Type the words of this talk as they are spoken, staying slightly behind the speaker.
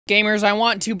Gamers, I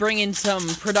want to bring in some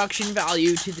production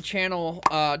value to the channel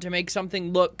to make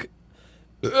something look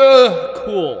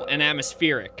cool and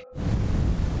atmospheric.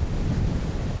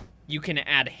 You can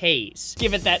add haze.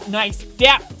 Give it that nice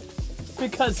depth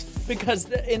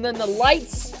and then the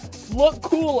lights look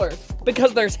cooler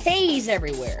because there's haze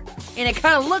everywhere and it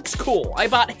kind of looks cool. I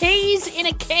bought haze in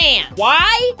a can.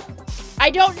 Why? I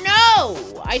don't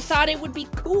know. I thought it would be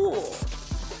cool.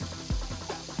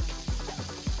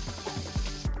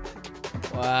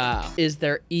 Wow. Is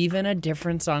there even a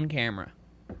difference on camera?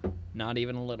 Not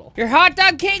even a little. Your hot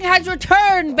dog king has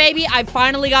returned, baby. I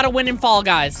finally got a win in Fall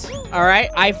Guys. All right,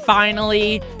 I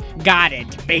finally got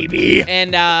it, baby.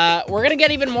 And we're gonna get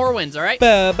even more wins, all right?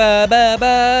 Ba, ba, ba,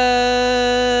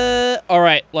 ba. All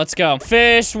right, let's go.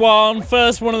 First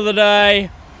one of the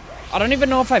day. I don't even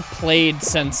know if I've played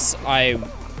since I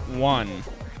won.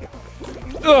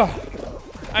 Ugh.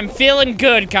 I'm feeling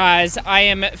good, guys. I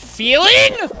am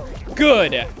feeling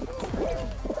good.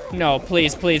 No,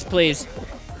 please, please, please.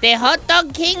 The hot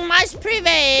dog king must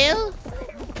prevail.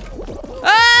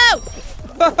 Oh!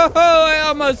 I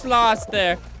almost lost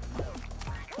there.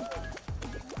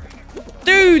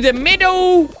 Through the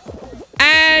middle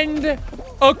and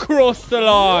across the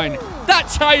line.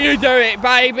 That's how you do it,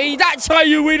 baby. That's how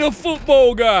you win a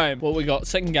football game. What we got?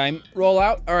 Second game. Roll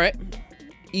out. All right.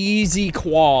 Easy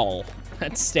qual.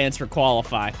 That stands for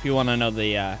qualify. If you want to know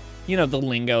the, you know, the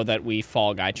lingo that we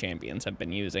Fall Guy champions have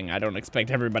been using. I don't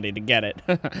expect everybody to get it.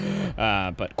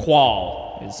 But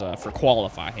qual is for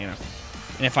qualify, you know.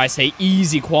 And if I say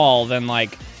easy qual, then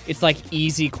like, it's like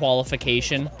easy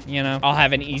qualification, you know? I'll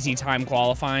have an easy time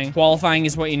qualifying. Qualifying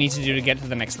is what you need to do to get to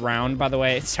the next round, by the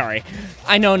way. Sorry.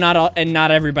 I know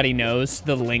not everybody knows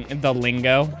the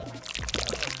lingo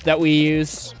that we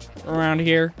use around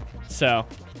here, so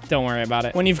don't worry about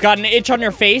it. When you've got an itch on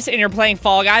your face and you're playing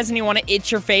Fall Guys and you want to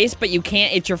itch your face, but you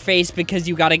can't itch your face because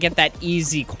you got to get that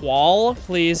easy qual.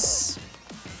 Please,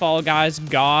 Fall Guys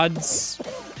gods.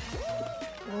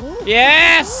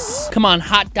 Yes! Come on,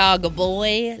 hot dog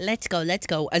boy. Let's go, let's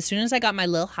go. As soon as I got my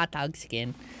little hot dog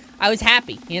skin, I was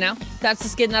happy, you know? That's the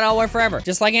skin that I'll wear forever.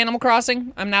 Just like Animal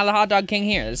Crossing, I'm now the hot dog king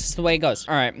here. This is the way it goes.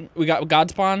 All right, we got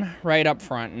God Spawn right up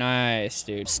front. Nice,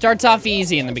 dude. Starts off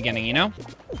easy in the beginning, you know?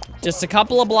 Just a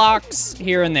couple of blocks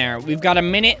here and there. We've got 1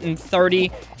 minute and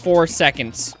 34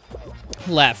 seconds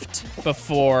left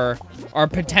before our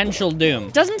potential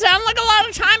doom. Doesn't sound like a lot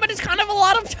of time, but it's kind of a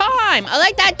lot of time. I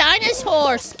like that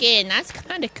dinosaur skin. That's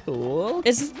kind of cool.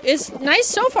 It's nice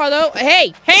so far, though.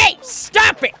 Hey,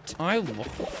 stop it! I will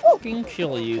fucking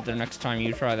kill you the next time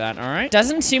you try that, all right?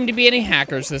 Doesn't seem to be any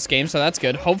hackers this game, so that's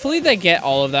good. Hopefully they get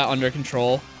all of that under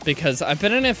control, because I've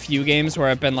been in a few games where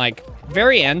I've been like,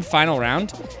 very end, final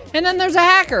round, and then there's a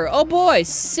hacker. Oh boy,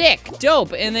 sick,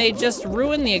 dope, and they just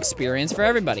ruin the experience for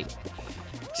everybody.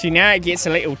 See, now it gets a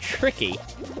little tricky,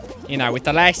 you know, with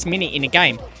the last minute in the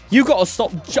game. You gotta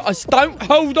stop, just don't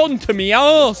hold on to me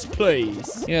ass,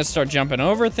 please. You gotta start jumping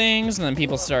over things, and then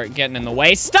people start getting in the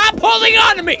way. Stop holding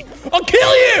on to me! I'll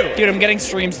kill you! Dude, I'm getting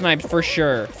stream sniped for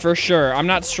sure, for sure. I'm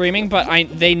not streaming, but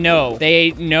they know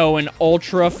an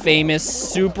ultra famous,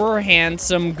 super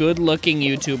handsome, good looking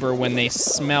YouTuber when they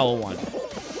smell one.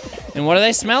 And what do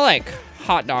they smell like?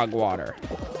 Hot dog water.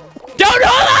 Don't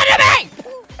hold on to me!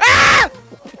 Ah!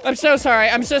 I'm so sorry,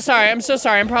 I'm so sorry, I'm so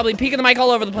sorry. I'm probably peeking the mic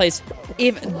all over the place.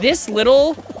 If this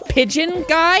little pigeon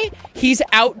guy, he's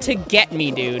out to get me,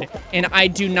 dude. And I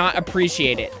do not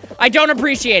appreciate it. I don't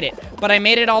appreciate it, but I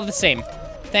made it all the same.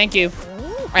 Thank you.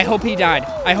 I hope he died.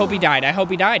 I hope he died. I hope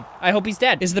he died. I hope he's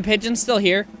dead. Is the pigeon still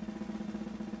here?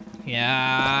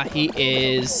 Yeah, he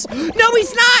is. No,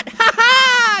 he's not!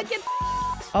 Ha-ha!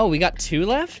 Oh, we got 2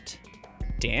 left?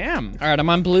 Damn. All right,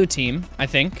 I'm on blue team, I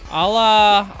think.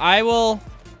 I will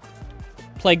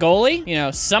play goalie. You know,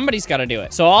 somebody's got to do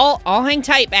it. So I'll hang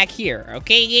tight back here,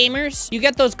 okay, gamers? You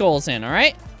get those goals in, all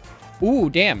right? Ooh,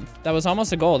 damn, that was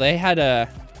almost a goal. They had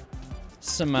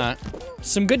some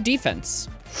good defense.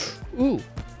 Ooh.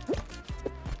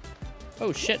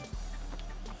 Oh shit.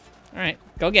 All right,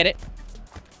 go get it.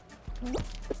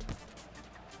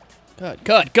 Good,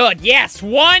 good, good. Yes,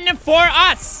 1 for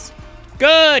us.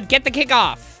 Good, get the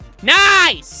kickoff.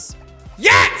 Nice.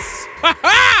 Yes!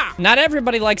 Ha-ha! Not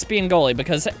everybody likes being goalie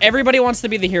because everybody wants to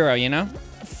be the hero, you know?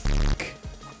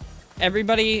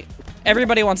 Everybody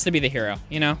wants to be the hero,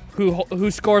 you know? Who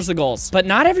scores the goals. But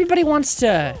not everybody wants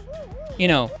to, you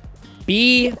know,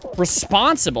 be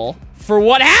responsible for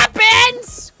what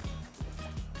happens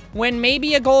when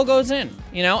maybe a goal goes in,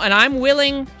 you know? And I'm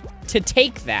willing to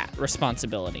take that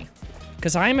responsibility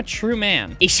because I am a true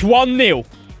man. It's 1-0.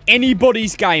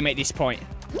 Anybody's game at this point.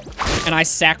 And I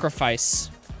sacrifice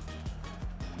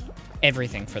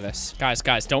everything for this.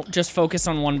 Guys, don't just focus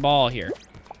on one ball here.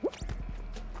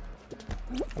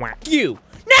 Whack you.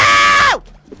 No!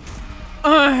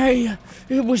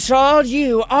 It was all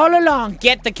you all along.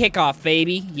 Get the kickoff,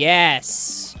 baby.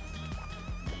 Yes.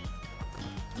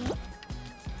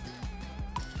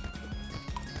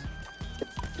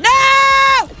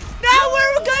 No! No,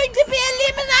 we're going to be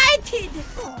eliminated.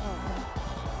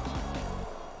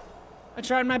 I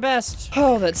tried my best.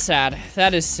 Oh, that's sad.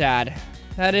 That is sad.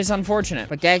 That is unfortunate.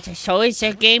 But that's so it's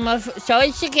a game of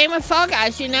Fall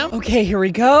Guys, you know? Okay, here we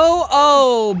go.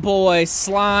 Oh boy,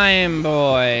 slime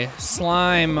boy.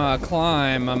 Slime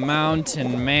climb a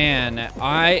mountain, man.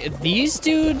 These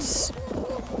dudes,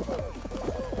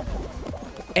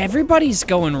 everybody's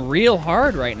going real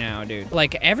hard right now, dude.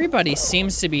 Like, everybody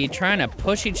seems to be trying to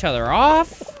push each other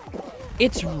off.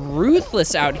 It's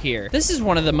ruthless out here. This is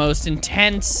one of the most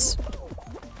intense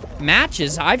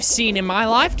matches I've seen in my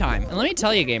lifetime. And let me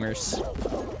tell you, gamers,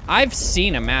 I've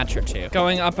seen a match or two.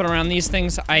 Going up and around these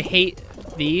things, I hate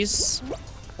these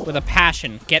with a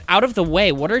passion. Get out of the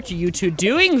way. What are you two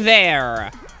doing there?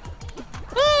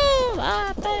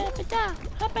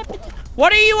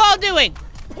 What are you all doing?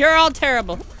 You're all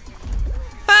terrible.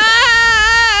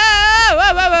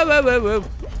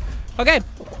 Okay,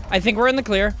 I think we're in the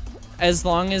clear. As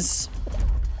long as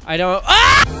I don't...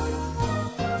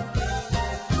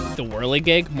 The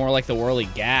whirligig, more like the whirly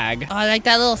gag. Oh, I like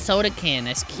that little soda can,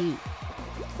 that's cute.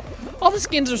 All the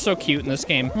skins are so cute in this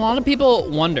game. A lot of people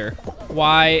wonder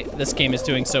why this game is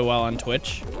doing so well on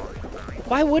Twitch.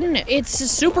 Why wouldn't it? It's a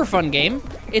super fun game.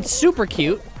 It's super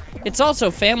cute. It's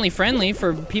also family friendly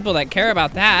for people that care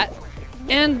about that.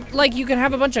 And like, you can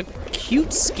have a bunch of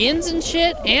cute skins and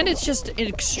shit, and it's just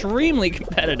extremely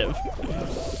competitive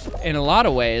in a lot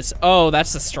of ways. Oh,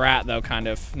 that's the strat though, kind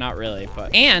of. Not really,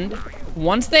 but. And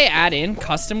once they add in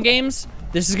custom games,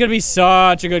 this is gonna be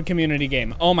such a good community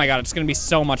game. Oh my God, it's gonna be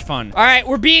so much fun. All right,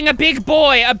 we're being a big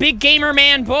boy, a big gamer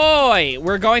man boy.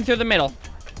 We're going through the middle.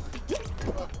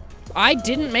 I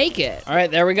didn't make it. All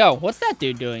right, there we go. What's that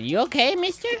dude doing? You okay,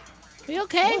 mister? You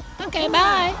okay? Okay,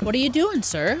 bye. What are you doing,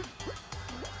 sir?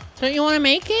 Don't you wanna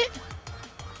make it?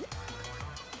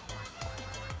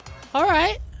 All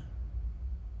right.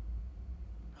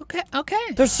 Okay.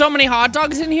 There's so many hot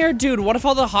dogs in here. Dude, what if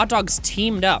all the hot dogs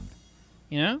teamed up?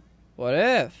 You know? What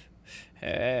if?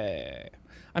 Hey.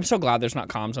 I'm so glad there's not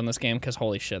comms on this game, because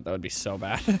holy shit, that would be so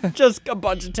bad. Just a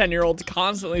bunch of 10-year-olds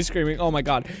constantly screaming. Oh my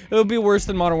God. It would be worse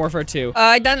than Modern Warfare 2.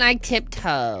 I don't like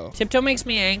Tiptoe. Tiptoe makes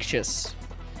me anxious.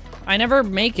 I never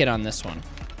make it on this one.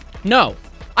 No,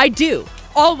 I do.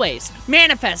 Always.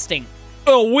 Manifesting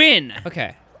a win.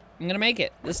 Okay, I'm gonna make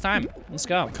it this time. Let's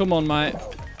go. Come on, mate.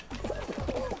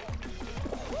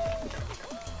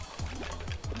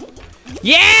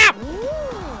 Yeah!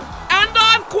 And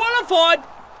I've qualified!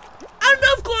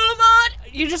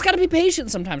 You just gotta be patient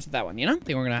sometimes with that one, you know? I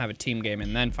think we're gonna have a team game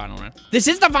and then final round. This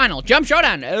is the final, Jump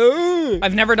Showdown. Ooh.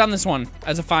 I've never done this one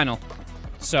as a final,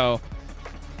 so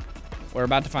we're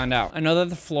about to find out. I know that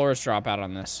the floors drop out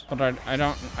on this, but I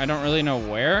don't really know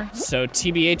where. So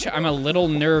TBH, I'm a little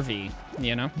nervy,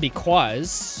 you know?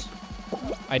 Because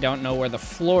I don't know where the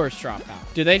floors drop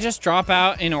out. Do they just drop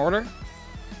out in order?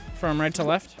 From right to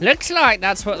left? Looks like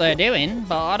that's what they're doing,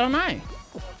 but I don't know.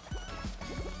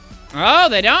 Oh,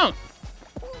 they don't.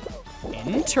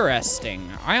 Interesting.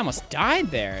 I almost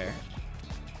died there.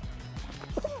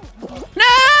 No!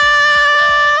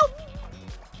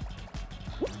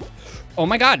 Oh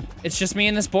my God, it's just me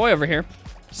and this boy over here.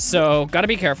 So, gotta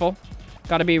be careful.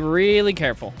 Gotta be really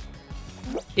careful.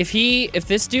 If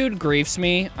this dude griefs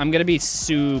me, I'm gonna be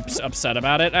soups upset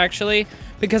about it, actually.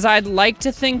 Because I'd like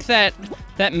to think that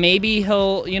maybe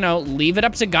he'll, you know, leave it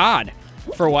up to God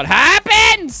for what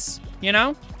happens, you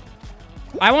know?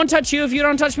 I won't touch you if you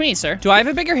don't touch me, sir. Do I have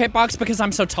a bigger hitbox because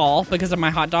I'm so tall? Because of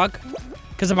my hot dog?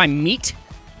 Because of my meat?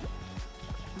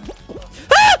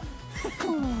 Ah!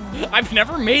 I've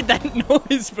never made that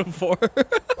noise before.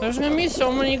 There's gonna be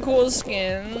so many cool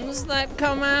skins that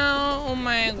come out. Oh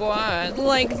my God.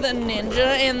 Like the ninja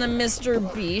and the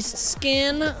Mr. Beast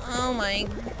skin. Oh my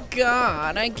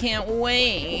God, I can't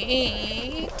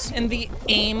wait. And the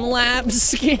Aim Labs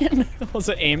skin. Was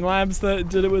it Aim Labs that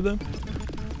did it with him?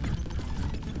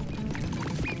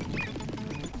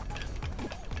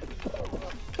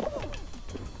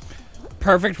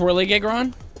 Perfect whirligig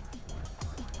run.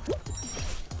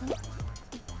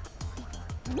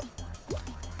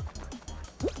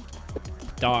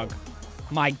 Dog.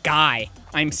 My guy.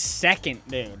 I'm second,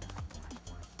 dude.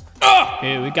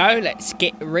 Here we go. Let's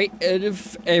get rid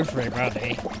of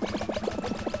everybody.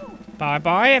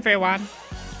 Bye-bye, everyone.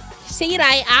 See you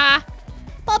later.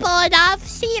 Bye-bye, love.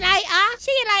 See you later.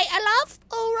 See you later, love.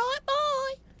 All right,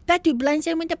 bye. That dude blends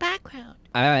in with the background.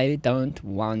 I don't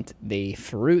want the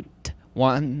fruit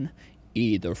one.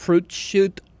 Either fruit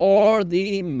shoot or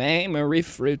the memory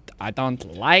fruit. I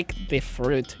don't like the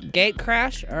fruit. Gate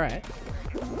crash? All right.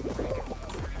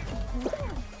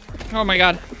 Oh my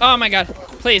god. Oh my god.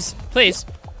 Please. Please.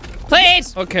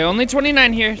 Please! Okay, only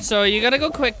 29 here, so you gotta go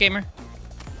quick, gamer.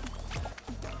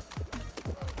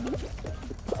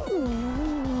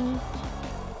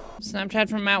 Snapchat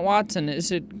from Matt Watson.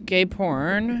 Is it gay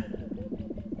porn?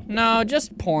 No,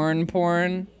 just porn.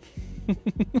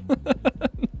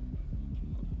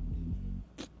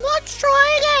 Let's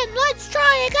try again. Let's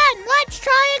try again. Let's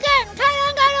try again.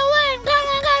 Kinda gotta win.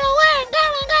 Kinda gotta win.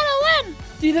 Kinda gotta win.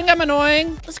 Do you think I'm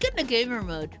annoying? Let's get into gamer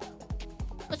mode.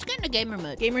 Let's get into gamer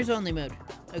mode. Gamers only mode.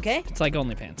 Okay? It's like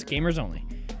OnlyFans. Gamers only.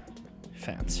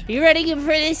 Fans. You ready for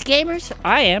this, gamers?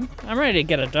 I am. I'm ready to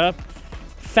get a dub.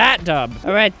 Fat dub.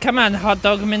 All right, come on, hot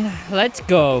dog man. Let's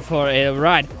go for a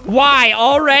ride. Why?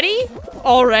 Already?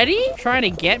 Already? Trying to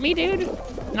get me, dude?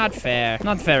 Not fair.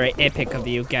 Not very epic of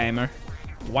you, gamer.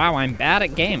 Wow, I'm bad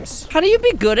at games. How do you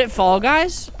be good at Fall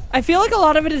Guys? I feel like a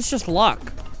lot of it is just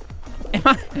luck.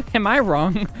 Am I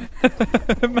wrong?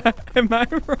 am I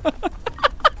wrong?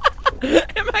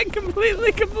 Am I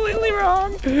completely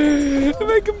wrong? Am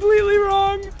I completely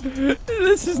wrong?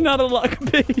 This is not a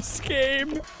luck-based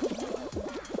game.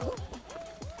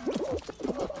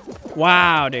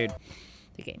 Wow, dude.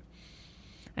 The game.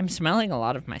 I'm smelling a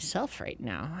lot of myself right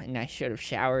now, and I should have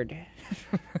showered.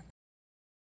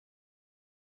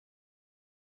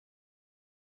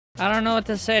 I don't know what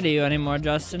to say to you anymore,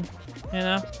 Justin. You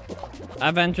know?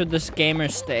 I've entered this gamer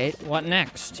state. What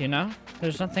next, you know?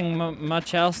 There's nothing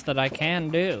much else that I can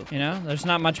do, you know? There's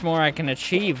not much more I can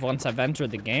achieve once I've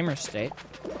entered the gamer state.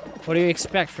 What do you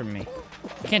expect from me?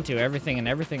 I can't do everything and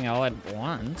everything all at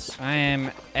once. I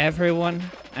am everyone,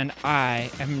 and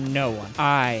I am no one.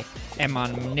 I am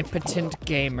omnipotent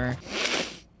gamer.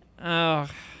 Oh,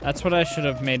 that's what I should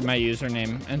have made my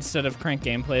username. Instead of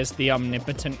CrankGameplays, the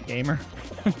omnipotent gamer.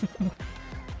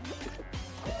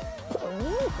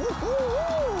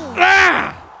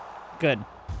 Ah! Good.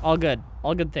 All good.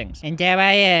 All good things. And there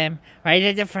I am, right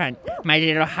at the front. My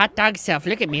little hot dog self.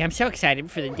 Look at me. I'm so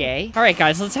excited for the day. All right,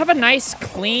 guys. Let's have a nice,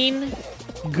 clean,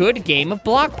 good game of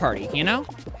Block Party, you know?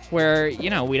 Where,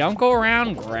 you know, we don't go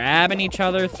around grabbing each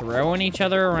other, throwing each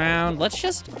other around. Let's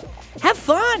just have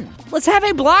fun. Let's have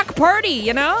a block party,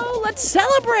 you know? Let's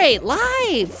celebrate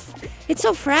life. It's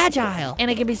so fragile,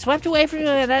 and it can be swept away from you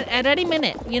at any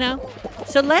minute, you know?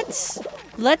 So let's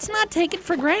not take it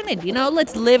for granted, you know?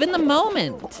 Let's live in the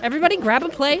moment. Everybody grab a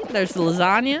plate. There's the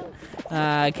lasagna.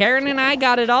 Karen and I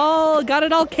got it all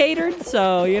catered,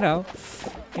 so, you know.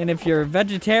 And if you're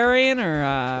vegetarian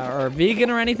or vegan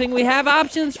or anything, we have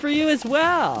options for you as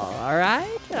well, all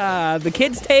right? The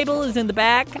kids' table is in the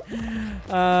back.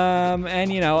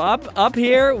 And, you know, up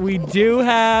here, we do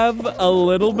have a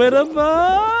little bit of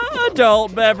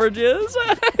adult beverages.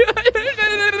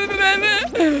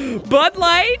 Bud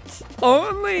Light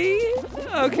only,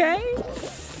 okay?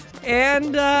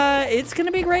 And it's going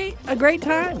to be a great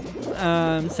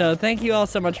time. So thank you all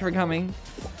so much for coming.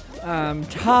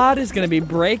 Todd is going to be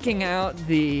breaking out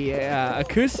the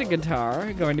acoustic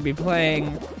guitar, going to be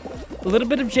playing a little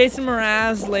bit of Jason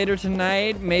Mraz later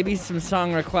tonight, maybe some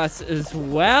song requests as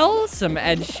well, some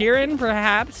Ed Sheeran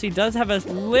perhaps. He does have a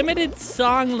limited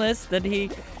song list that he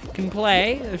can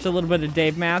play. There's a little bit of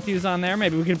Dave Matthews on there.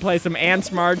 Maybe we can play some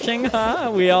Ants Marching,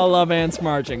 huh? We all love Ants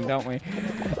Marching, don't we?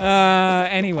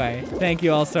 Anyway, thank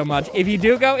you all so much. If you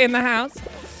do go in the house,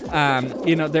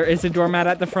 you know, there is a doormat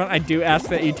at the front. I do ask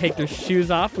that you take their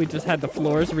shoes off. We just had the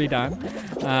floors redone.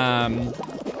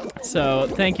 So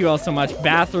thank you all so much.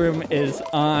 Bathroom is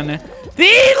on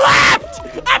the left!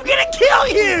 I'm gonna kill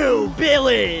you,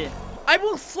 Billy! I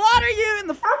will slaughter you in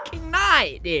the fucking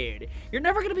night, dude. You're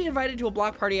never gonna be invited to a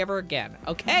block party ever again,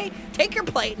 okay? Take your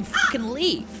plate and fucking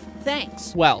leave.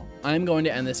 Thanks. Well, I'm going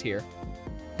to end this here.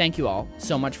 Thank you all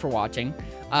so much for watching.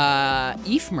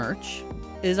 ETH merch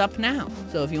is up now.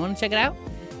 So if you want to check it out,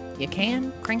 you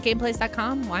can.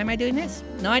 CrankGameplays.com. Why am I doing this?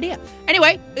 No idea.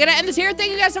 Anyway, we're gonna end this here.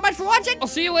 Thank you guys so much for watching. I'll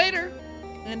see you later.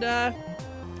 And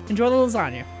enjoy the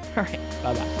lasagna. All right,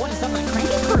 bye-bye. What is up, my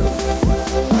cranky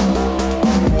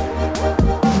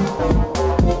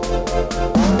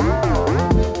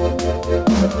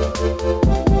crew?